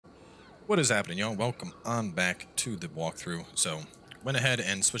What is happening, y'all? Welcome on back to the walkthrough. So, went ahead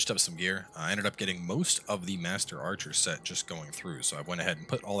and switched up some gear. I ended up getting most of the Master Archer set just going through, so I went ahead and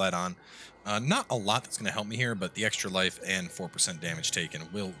put all that on. Not a lot that's going to help me here, but the extra life and 4% damage taken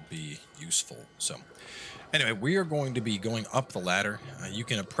will be useful. So, anyway, we are going to be going up the ladder. You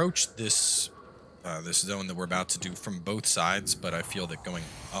can approach this this zone that we're about to do from both sides, but I feel that going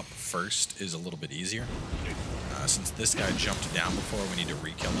up first is a little bit easier. Since this guy jumped down before, we need to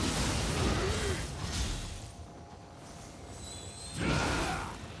re-kill him.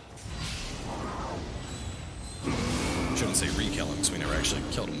 Shouldn't say re-kill him, because we never actually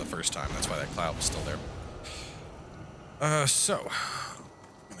killed him the first time. That's why that cloud was still there. So,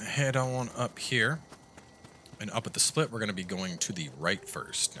 I'm gonna head on up here. And up at the split, we're going to be going to the right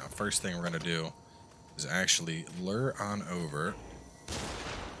first. Now, first thing we're going to do is actually lure on over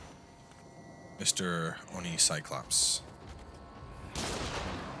Mr. Oni Cyclops.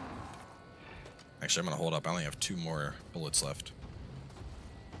 Actually, I'm going to hold up. I only have 2 more bullets left.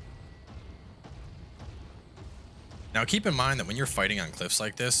 Now, keep in mind that when you're fighting on cliffs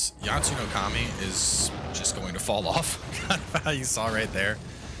like this, Yatsu no Kami is just going to fall off. Kind of how you saw right there.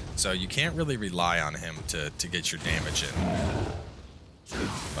 So you can't really rely on him to get your damage in.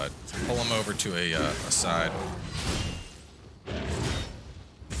 But pull him over to a side.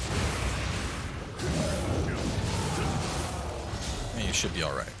 And you should be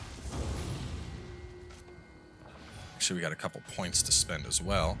alright. Actually, we got a couple points to spend as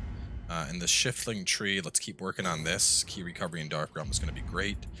well. In the Shiftling tree, let's keep working on this. Key recovery in Dark Realm is going to be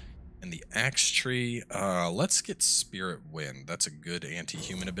great. In the Axe tree, let's get Spirit Wind. That's a good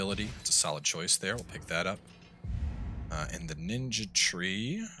anti-human ability. It's a solid choice there. We'll pick that up. In the Ninja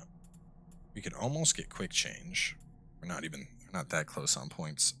tree, we could almost get Quick Change. We're not that close on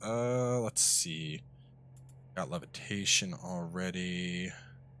points. Let's see. Got Levitation already.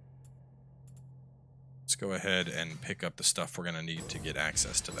 Let's go ahead and pick up the stuff we're going to need to get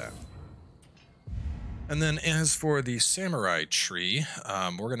access to that. And then as for the Samurai tree,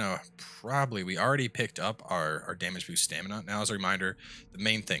 we're going to we already picked up our damage boost stamina. Now, as a reminder, the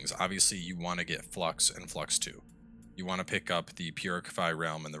main things, obviously you want to get Flux and Flux 2. You want to pick up the Purify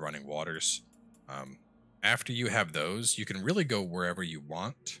Realm and the Running Waters. After you have those, you can really go wherever you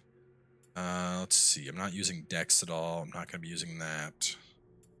want. Let's see, I'm not using Dex at all. I'm not going to be using that.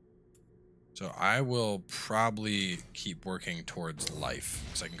 So I will probably keep working towards life,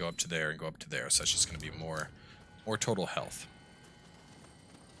 because I can go up to there and go up to there. So that's just going to be more total health.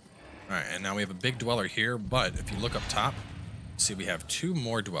 All right, and now we have a big dweller here, but if you look up top, see we have 2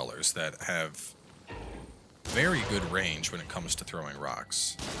 more dwellers that have very good range when it comes to throwing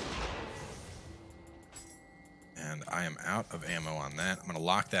rocks. And I am out of ammo on that. I'm going to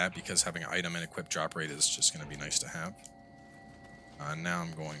lock that because having item and equip drop rate is just going to be nice to have. Now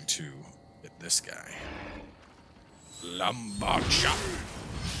I'm going to get this guy. Lumbar chop.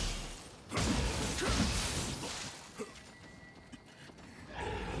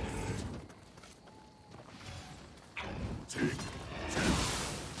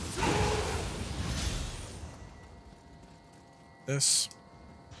 This.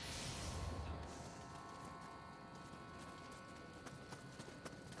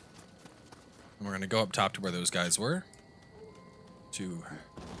 And we're going to go up top to where those guys were to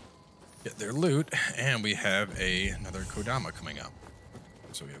get their loot, and we have another Kodama coming up.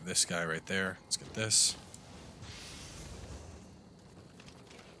 So we have this guy right there. Let's get this.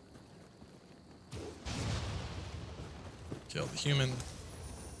 Kill the human,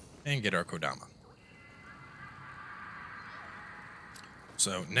 and get our Kodama.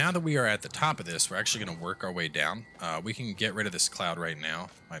 So now that we are at the top of this, we're actually going to work our way down. We can get rid of this cloud right now.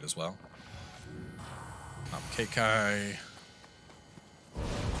 Might as well. Kekai.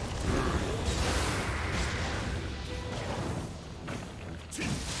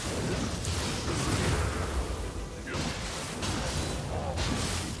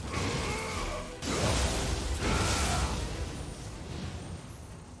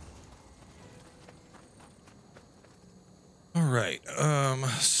 Alright,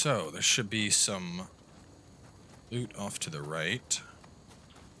 so there should be some loot off to the right.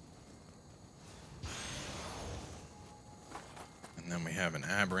 And then we have an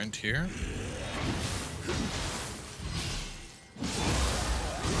aberrant here.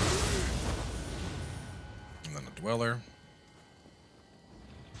 And then a dweller.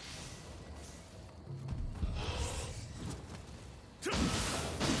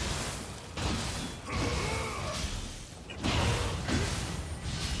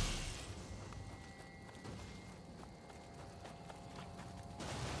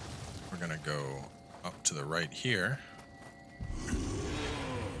 We're gonna go up to the right here.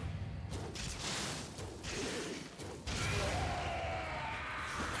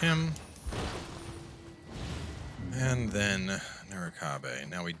 him. And then Narakabe.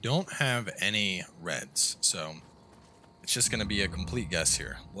 Now we don't have any reds, so it's just going to be a complete guess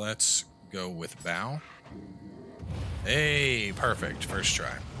here. Let's go with Bow. Hey, perfect. First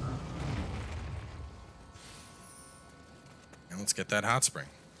try. And let's get that hot spring.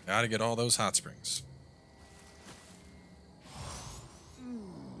 Gotta get all those hot springs.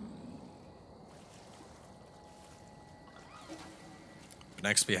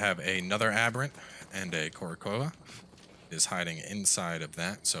 Next we have another Aberrant and a Korokova. Is hiding inside of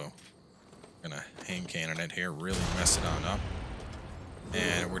that, so I'm gonna hand cannon it here, really mess it on up.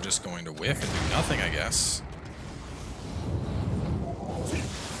 And we're just going to whiff and do nothing, I guess.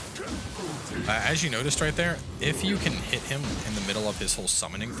 As you noticed right there, if you can hit him in the middle of his whole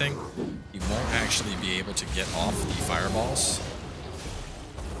summoning thing, he won't actually be able to get off the fireballs.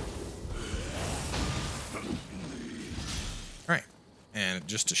 Alright, and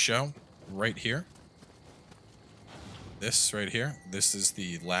just to show, right here, this right here, this is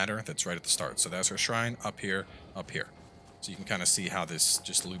the ladder that's right at the start. So that's our shrine, up here, up here. So you can kind of see how this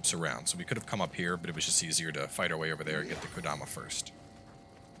just loops around. So we could have come up here, but it was just easier to fight our way over there and get the Kodama first.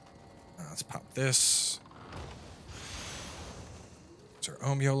 Let's pop this. It's our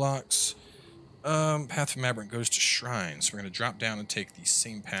Omyo locks. Path from Aberrant goes to Shrine. So we're going to drop down and take the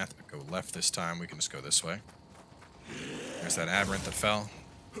same path, but go left this time. We can just go this way. There's that Aberrant that fell.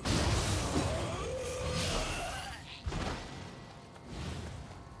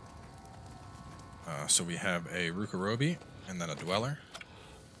 So we have a Rukurobi and then a Dweller.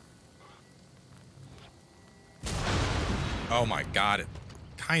 Oh my god, it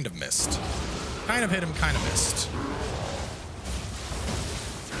kind of missed. Kind of hit him, kind of missed.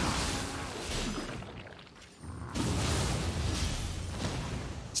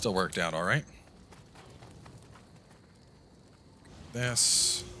 Still worked out all right.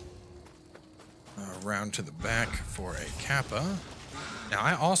 This. Round to the back for a Kappa. Now,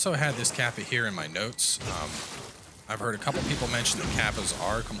 I also had this Kappa here in my notes. I've heard a couple people mention that Kappas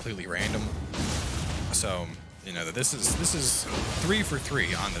are completely random. So, you know, that this is 3 for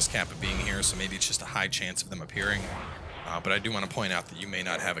 3 on this Kappa being here, so maybe it's just a high chance of them appearing. But I do want to point out that you may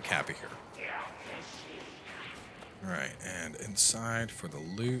not have a Kappa here. Alright, and inside for the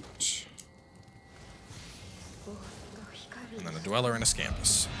loot. And then a Dweller and a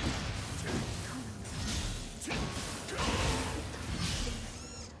Scampus.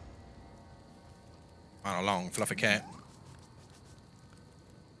 On along, fluffy cat.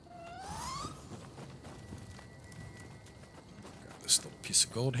 Got this little piece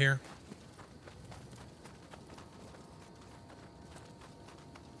of gold here.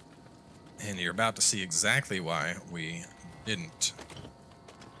 And you're about to see exactly why we didn't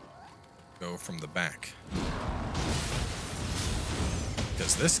go from the back.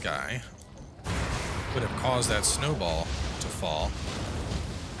 Because this guy would have caused that snowball to fall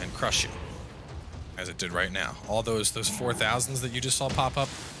and crush you. As it did right now. All those 4,000s that you just saw pop up,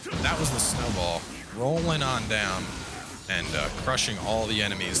 that was the snowball rolling on down and crushing all the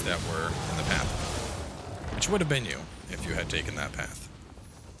enemies that were in the path. Which would have been you if you had taken that path.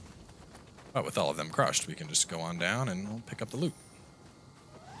 But with all of them crushed, we can just go on down and we'll pick up the loot.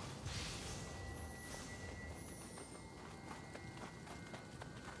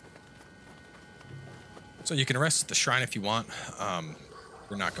 So you can rest at the shrine if you want.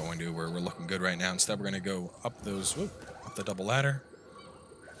 We're not going to. We're looking good right now. Instead, we're going to go up those, up the double ladder.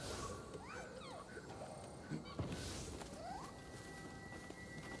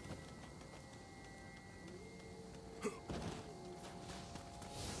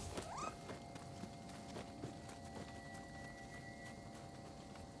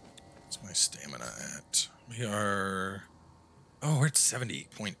 What's my stamina at? We are... Oh, we're at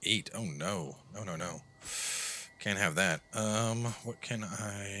 70.8. Oh, no. No, no, no. Can't have that. What can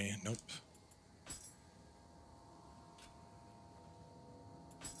I... Nope.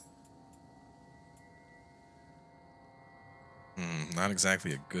 Not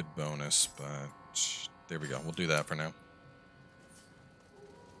exactly a good bonus, but there we go. We'll do that for now.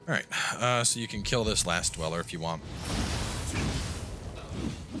 Alright, so you can kill this last Dweller if you want.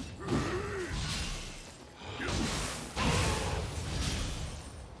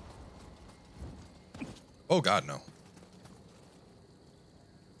 Oh god, no.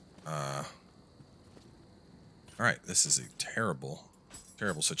 Alright, this is a terrible,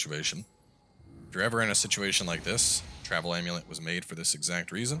 terrible situation. If you're ever in a situation like this, Travel Amulet was made for this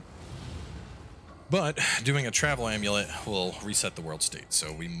exact reason. But doing a Travel Amulet will reset the world state,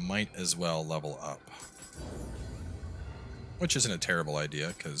 so we might as well level up. Which isn't a terrible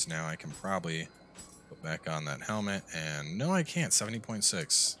idea, because now I can probably Put back on that helmet, and no, I can't.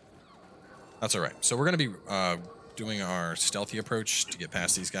 70.6. That's all right. So we're going to be doing our stealthy approach to get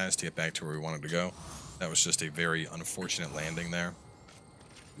past these guys to get back to where we wanted to go. That was just a very unfortunate landing there.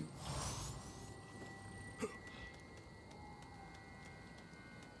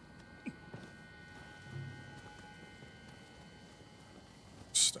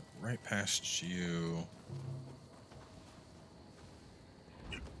 Step right past you.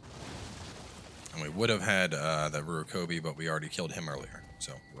 And we would have had that Rurokobi, but we already killed him earlier.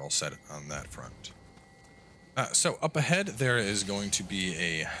 So we're all set on that front. So up ahead, there is going to be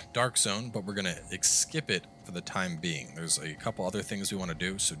a dark zone, but we're going to skip it for the time being. There's a couple other things we want to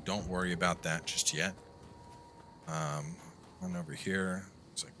do, so don't worry about that just yet. Run over here.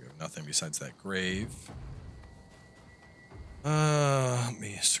 Looks like we have nothing besides that grave. Let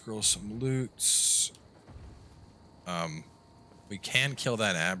me scroll some loots. We can kill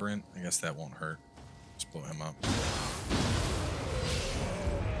that aberrant. I guess that won't hurt. Let's blow him up.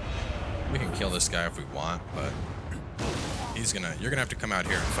 We can kill this guy if we want, but you're gonna have to come out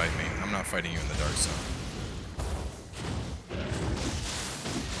here and fight me. I'm not fighting you in the dark zone.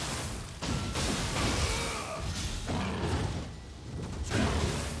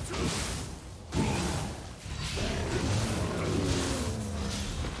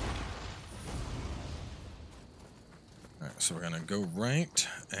 Alright, so we're gonna go right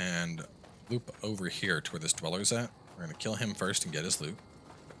and loop over here to where this dweller's at. We're gonna kill him first and get his loot.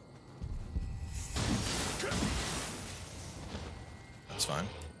 That's fine.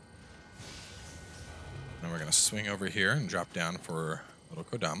 Now we're going to swing over here and drop down for little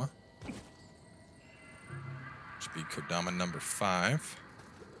Kodama. Should be Kodama number 5.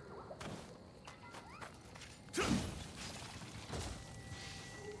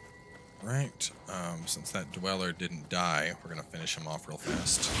 Right. Since that dweller didn't die, we're going to finish him off real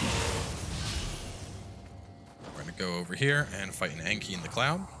fast. We're going to go over here and fight an Enki in the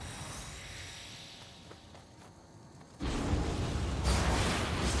cloud.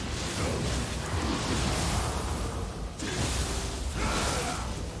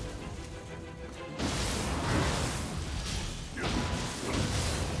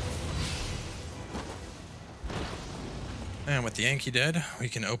 And with the Yankee dead, we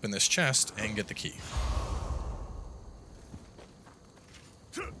can open this chest and get the key.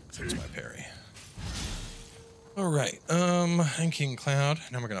 There's my parry. Alright, Yankee and Cloud.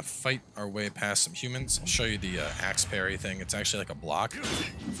 Now we're gonna fight our way past some humans. I'll show you the axe parry thing. It's actually like a block.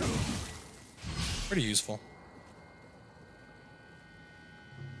 Pretty useful.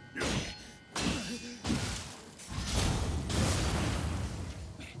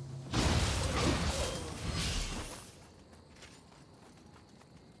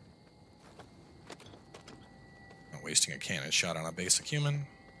 Wasting a cannon shot on a basic human.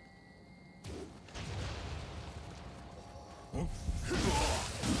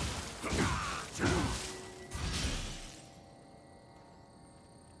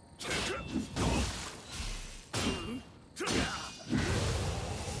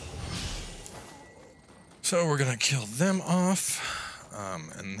 So we're gonna kill them off,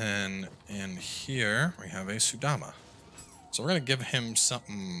 and then in here we have a Sudama. So we're gonna give him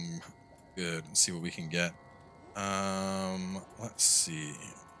something good and see what we can get. Let's see.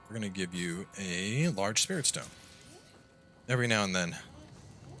 We're gonna give you a large spirit stone. Every now and then,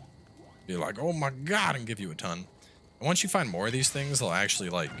 be like, "Oh my god," and give you a ton. And once you find more of these things, they'll actually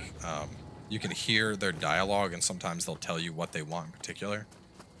like, you can hear their dialogue, and sometimes they'll tell you what they want in particular.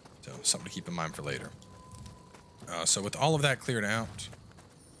 So something to keep in mind for later. So with all of that cleared out,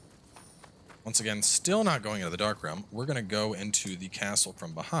 once again, still not going into the Dark Realm, we're gonna go into the castle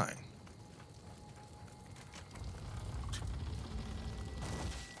from behind.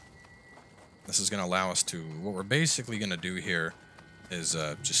 This is going to allow us to, what we're basically going to do here is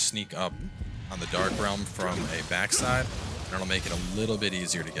just sneak up on the Dark Realm from a backside, and it'll make it a little bit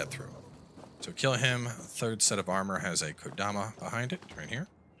easier to get through. So kill him. Third set of armor has a Kodama behind it, right here.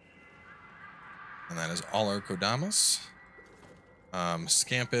 And that is all our Kodamas.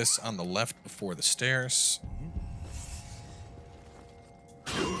 Scampus on the left before the stairs.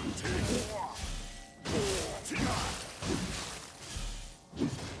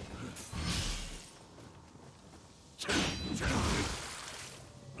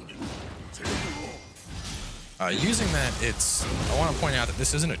 Using that, I want to point out that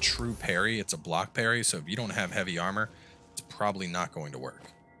this isn't a true parry, it's a block parry, so if you don't have heavy armor, it's probably not going to work.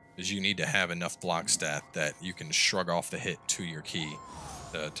 Because you need to have enough block stat that you can shrug off the hit to your key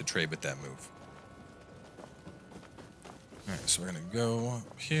to trade with that move. Alright, so we're going to go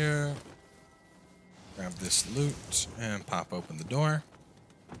up here, grab this loot, and pop open the door.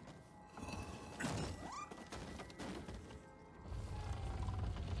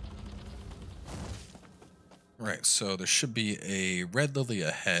 Right, so there should be a red lily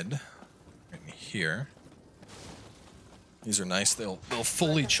ahead, right here. These are nice. They'll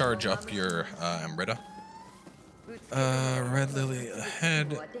fully charge up your Amrita. Red lily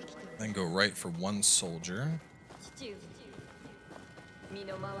ahead, then go right for one soldier.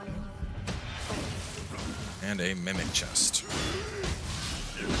 And a mimic chest.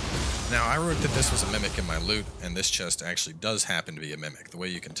 Now, I wrote that this was a mimic in my loot, and this chest actually does happen to be a mimic. The way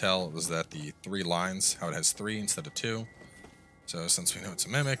you can tell was that the 3 lines, how it has 3 instead of 2. So since we know it's a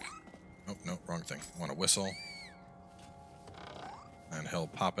mimic... Oh, no, wrong thing. I want to whistle. And he'll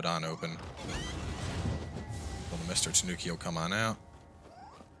pop it on open. Little Mr. Tanuki will come on out.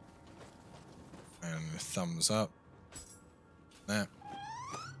 And thumbs up. That.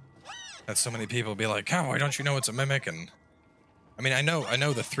 Had so many people be like, Cowboy, don't you know it's a mimic? And I mean, I know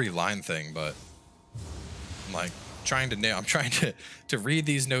the 3-line thing, but I'm like trying to read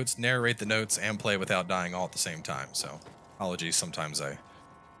these notes, narrate the notes, and play without dying all at the same time. So apologies, sometimes I'm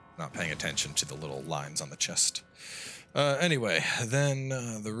not paying attention to the little lines on the chest. Anyway, then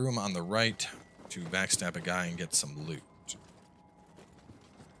the room on the right to backstab a guy and get some loot.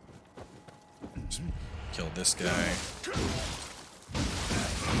 Just kill this guy.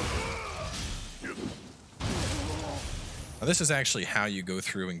 Now, this is actually how you go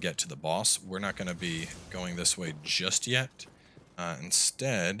through and get to the boss. We're not going to be going this way just yet.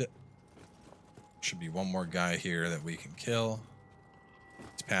 Instead, should be one more guy here that we can kill.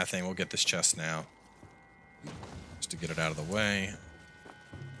 It's pathing. We'll get this chest now. Just to get it out of the way.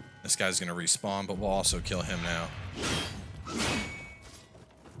 This guy's going to respawn, but we'll also kill him now.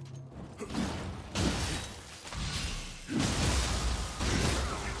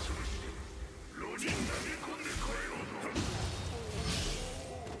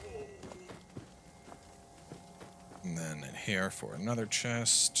 And then in here for another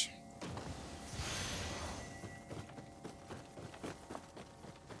chest.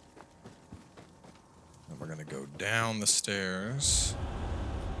 And we're going to go down the stairs.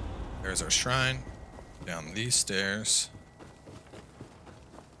 There's our shrine. Down these stairs.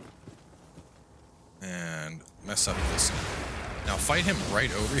 And mess up this guy. Now fight him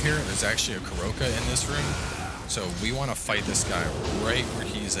right over here. There's actually a Kuroka in this room. So we want to fight this guy right where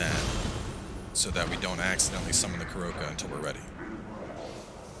he's at, so that we don't accidentally summon the Kuroka until we're ready.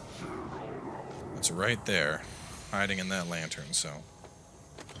 It's right there, hiding in that lantern, so...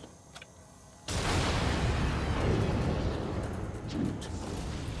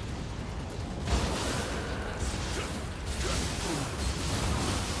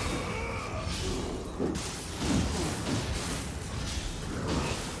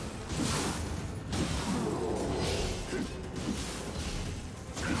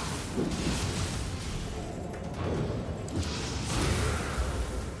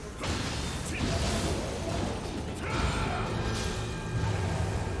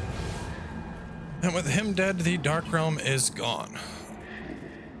 And with him dead, the Dark Realm is gone.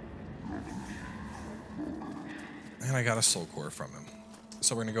 And I got a soul core from him.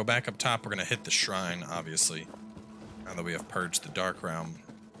 So we're going to go back up top. We're going to hit the shrine, obviously. Now that we have purged the Dark Realm.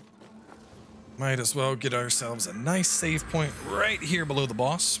 Might as well get ourselves a nice save point right here below the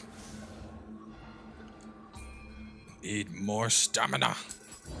boss. Need more stamina.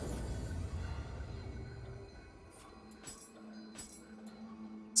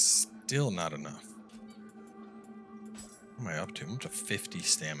 Still not enough. What am I up to? I'm up to 50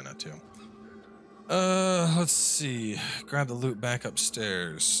 stamina too. Let's see. Grab the loot back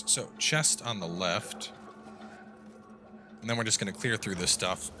upstairs. So, chest on the left. And then we're just going to clear through this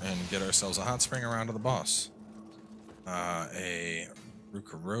stuff and get ourselves a hot spring around to the boss. A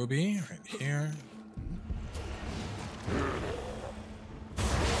Rukurobi right here.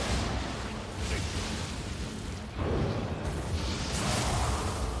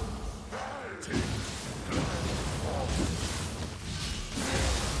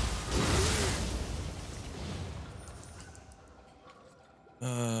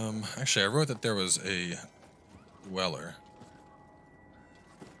 Actually, I wrote that there was a dweller.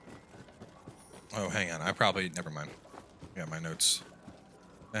 Oh, hang on. Never mind. I got my notes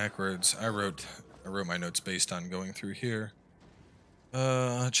backwards. I wrote my notes based on going through here.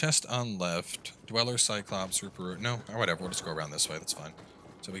 Chest on left. Dweller, Cyclops, Rupert. No, or whatever. We'll just go around this way. That's fine.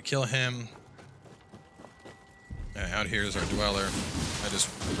 So we kill him. Out here is our dweller. I just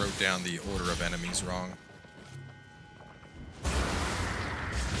wrote down the order of enemies wrong.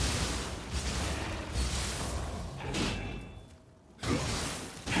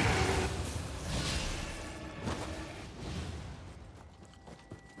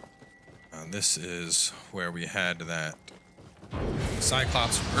 This is where we had that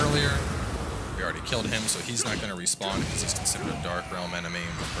Cyclops from earlier. We already killed him, so he's not going to respawn because he's considered a Dark Realm enemy,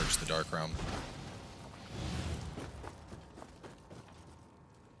 and we'll purge the Dark Realm.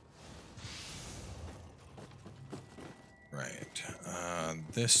 Right.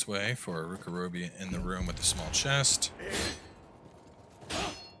 This way for Rukurobi in the room with the small chest.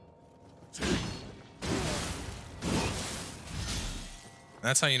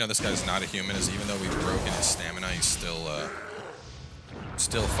 That's how you know this guy's not a human, is even though we've broken his stamina, he's still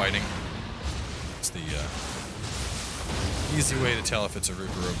fighting. It's the easy way to tell if it's a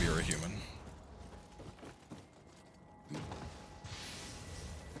Rukurobi or a human.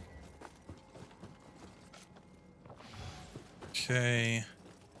 Okay.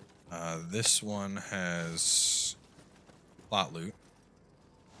 This one has plot loot.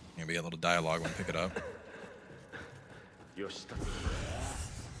 Maybe a little dialogue when we pick it up.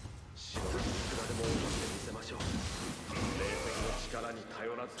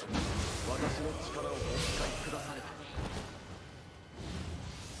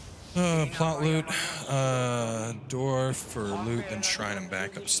 Plot loot. Door for loot, then shrine him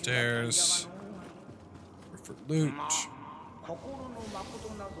back upstairs. For loot.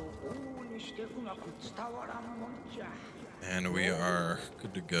 And we are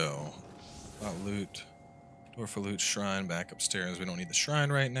good to go. Plot loot. Door for loot, shrine back upstairs. We don't need the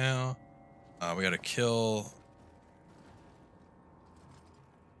shrine right now. We gotta kill.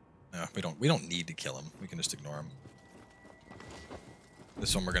 No, we don't need to kill him. We can just ignore him.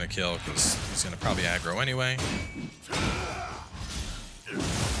 This one we're gonna kill because he's gonna probably aggro anyway.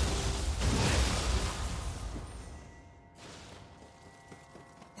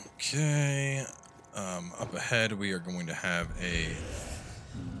 Okay. Up ahead we are going to have a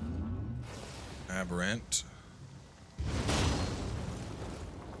aberrant.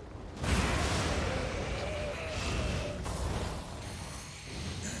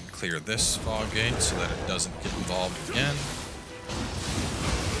 And clear this fog gate so that it doesn't get involved again.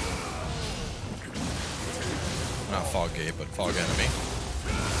 Not fog gate, but fog enemy.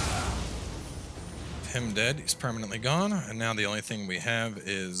 Him dead, he's permanently gone, and now the only thing we have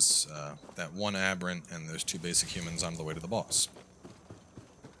is that one aberrant and those two basic humans on the way to the boss.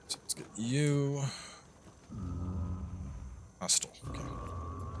 So let's get you. Hostile. Okay.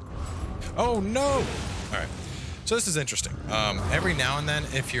 Oh no! Alright. So this is interesting. Every now and then,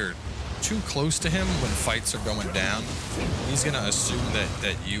 if you're too close to him when fights are going down, he's gonna assume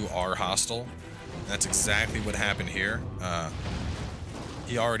that you are hostile. And that's exactly what happened here.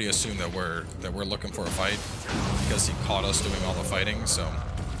 He already assumed that we're looking for a fight because he caught us doing all the fighting. So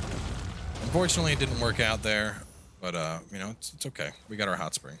unfortunately, it didn't work out there. But you know, it's okay. We got our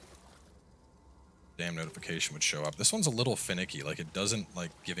hot spring. Damn notification would show up. This one's a little finicky. Like it doesn't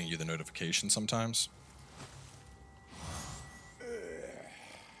like giving you the notification sometimes.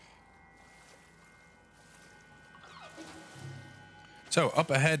 So up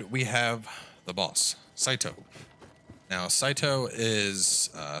ahead we have the boss, Saito. Now, Saito is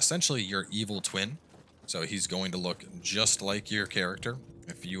essentially your evil twin, so he's going to look just like your character.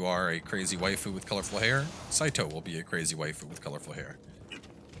 If you are a crazy waifu with colorful hair, Saito will be a crazy waifu with colorful hair.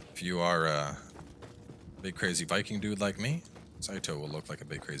 If you are a big crazy Viking dude like me, Saito will look like a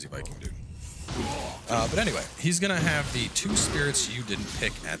big crazy Viking dude. But anyway, he's going to have the two spirits you didn't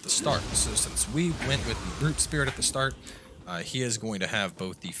pick at the start. So since we went with the brute spirit at the start, he is going to have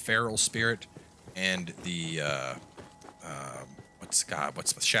both the feral spirit and the...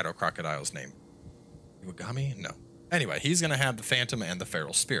 what's the shadow crocodile's name? Iwagami? No. Anyway, he's going to have the phantom and the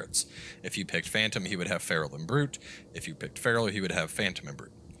feral spirits. If you picked phantom, he would have feral and brute. If you picked feral, he would have phantom and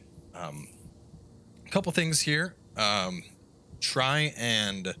brute. A couple things here. Try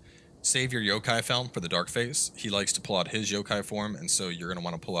and save your yokai film for the dark phase. He likes to pull out his yokai form, and so you're going to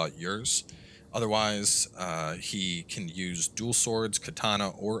want to pull out yours. Otherwise, he can use dual swords, katana,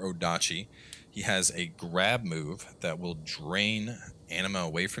 or odachi. He has a grab move that will drain anima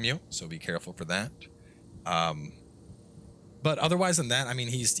away from you, so be careful for that. But otherwise than that, I mean,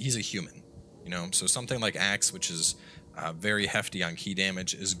 he's a human, you know? So something like Axe, which is very hefty on key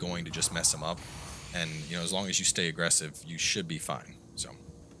damage, is going to just mess him up. And, you know, as long as you stay aggressive, you should be fine. So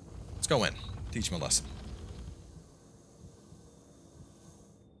let's go in, teach him a lesson.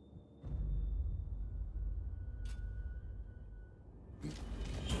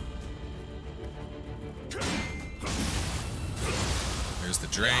 Here's the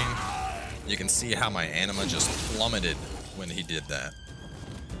drain. You can see how my anima just plummeted when he did that.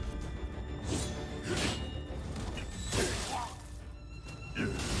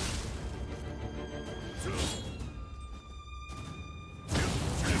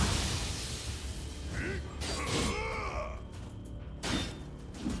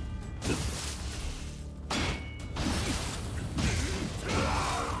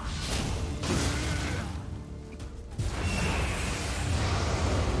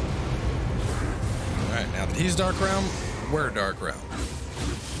 He's Dark Realm. We're Dark Realm.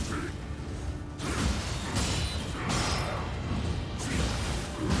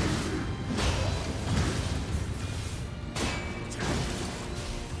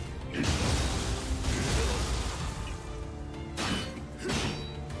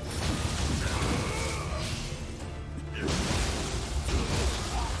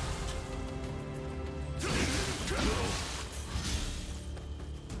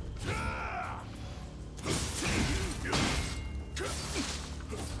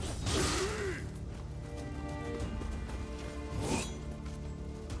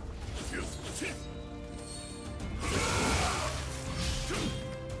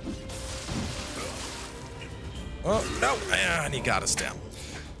 Oh, no, and he got us down.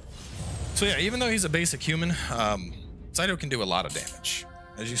 So yeah, even though he's a basic human, Saito can do a lot of damage.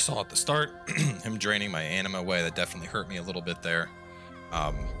 As you saw at the start, him draining my anima away, that definitely hurt me a little bit there.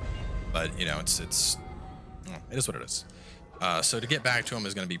 But, you know, it is what it is. So to get back to him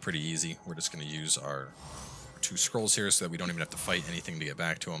is going to be pretty easy. We're just going to use our 2 scrolls here so that we don't even have to fight anything to get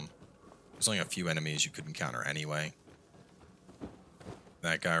back to him. There's only a few enemies you could encounter anyway.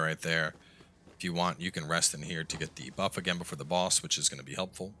 That guy right there. If you want, you can rest in here to get the buff again before the boss, which is going to be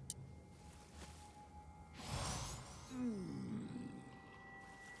helpful.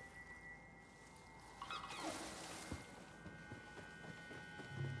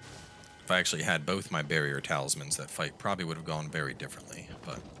 If I actually had both my barrier talismans, that fight probably would have gone very differently,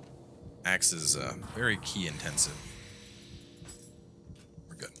 but axe is very key intensive.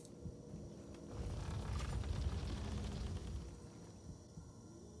 We're good.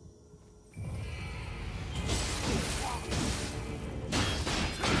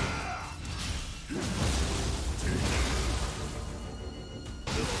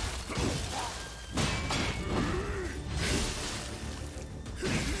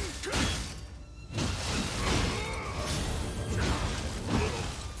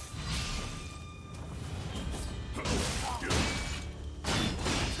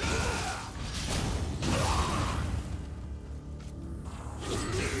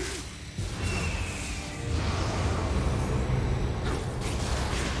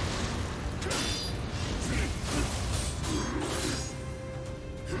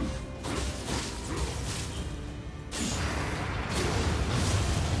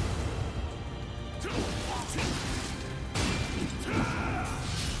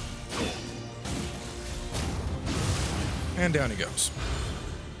 And down he goes.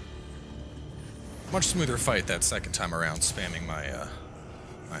 Much smoother fight that second time around, spamming my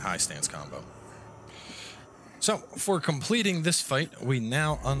my high stance combo. So, for completing this fight, we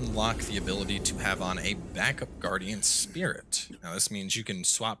now unlock the ability to have on a backup Guardian Spirit. Now, this means you can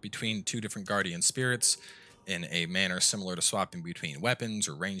swap between 2 different Guardian Spirits in a manner similar to swapping between weapons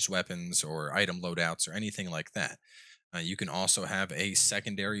or ranged weapons or item loadouts or anything like that. You can also have a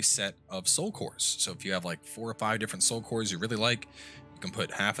secondary set of soul cores. So if you have like 4 or 5 different soul cores you really like, you can put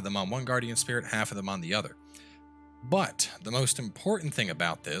half of them on one Guardian Spirit, half of them on the other. But the most important thing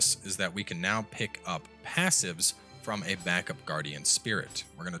about this is that we can now pick up passives from a backup Guardian Spirit.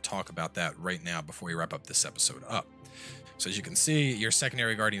 We're going to talk about that right now before we wrap up this episode up. So as you can see, your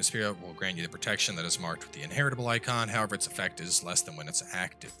secondary Guardian Spirit will grant you the protection that is marked with the inheritable icon. However, its effect is less than when it's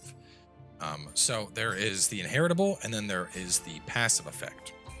active. So there is the inheritable, and then there is the passive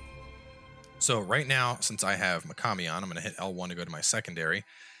effect. So right now, since I have Mikami on, I'm going to hit L1 to go to my secondary.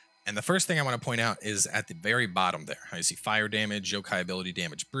 And the first thing I want to point out is at the very bottom there. I see fire damage, Yokai ability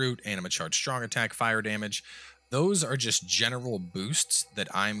damage brute, anima charge strong attack, fire damage. Those are just general boosts that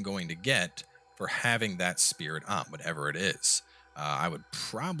I'm going to get for having that spirit on, whatever it is. I would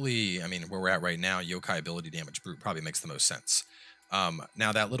probably, I mean, where we're at right now, Yokai ability damage brute probably makes the most sense.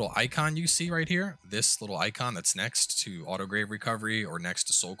 Now that little icon you see right here, this little icon that's next to autograve recovery or next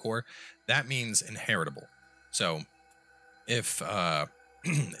to soul core, that means inheritable. So if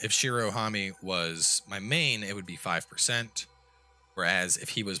if Shirohami was my main, it would be 5%. Whereas if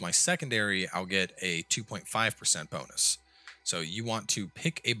he was my secondary, I'll get a 2.5% bonus. So you want to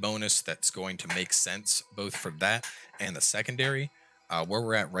pick a bonus that's going to make sense both for that and the secondary. Where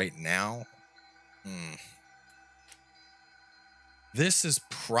we're at right now, this is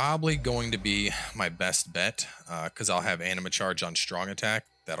probably going to be my best bet because I'll have anima charge on strong attack.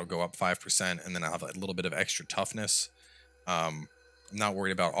 That'll go up 5%, and then I'll have a little bit of extra toughness. I'm not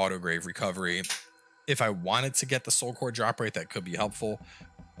worried about autograve recovery. If I wanted to get the soul core drop rate, that could be helpful,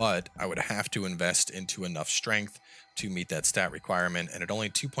 but I would have to invest into enough strength to meet that stat requirement. And at only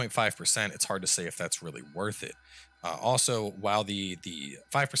 2.5%, it's hard to say if that's really worth it. Also, while the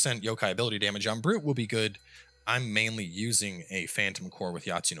 5% Yokai ability damage on Brute will be good, I'm mainly using a Phantom Core with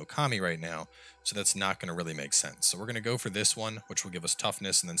Yatsu no Kami right now, so that's not going to really make sense. So we're going to go for this one, which will give us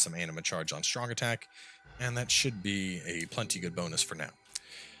toughness and then some anima charge on strong attack, and that should be a plenty good bonus for now.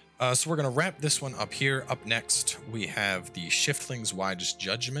 So we're going to wrap this one up here. Up next, we have the Shiftling's Wise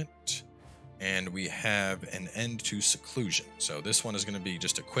Judgment, and we have an End to Seclusion. So this one is going to be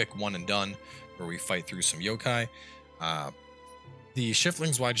just a quick one and done, where we fight through some yokai. The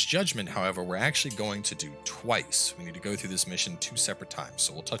Shiftling's Wise Judgment, however, we're actually going to do twice. We need to go through this mission 2 separate times.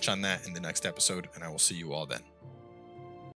 So we'll touch on that in the next episode, and I will see you all then.